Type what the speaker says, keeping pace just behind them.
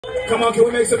Come on, can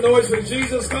we make some noise for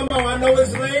Jesus? Come on, I know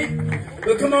it's late,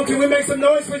 but come on, can we make some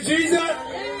noise for Jesus?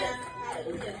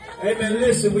 Amen.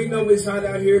 Listen, we know it's hot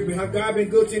out here, but has God been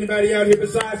good to anybody out here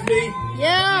besides me?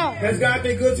 Yeah. Has God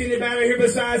been good to anybody out here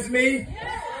besides me?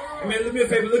 Amen. Do me a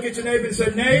favor. Look at your neighbor and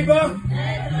say, neighbor.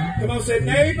 Come on, say,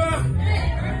 neighbor.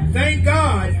 Thank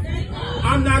God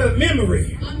I'm not a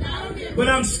memory, but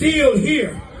I'm still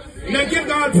here. Now give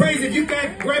God praise if you're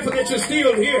grateful that you're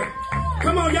still here.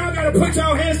 Come on, y'all got to put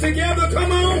your hands together.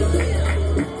 Come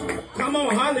on. Come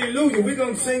on, hallelujah. We're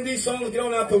going to sing these songs and get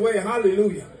on out the way.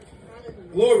 Hallelujah.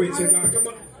 Glory to God. Come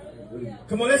on.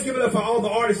 Come on, let's give it up for all the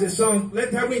artists that sung.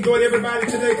 Have we enjoyed everybody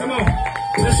today? Come on.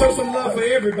 Let's show some love for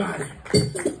everybody.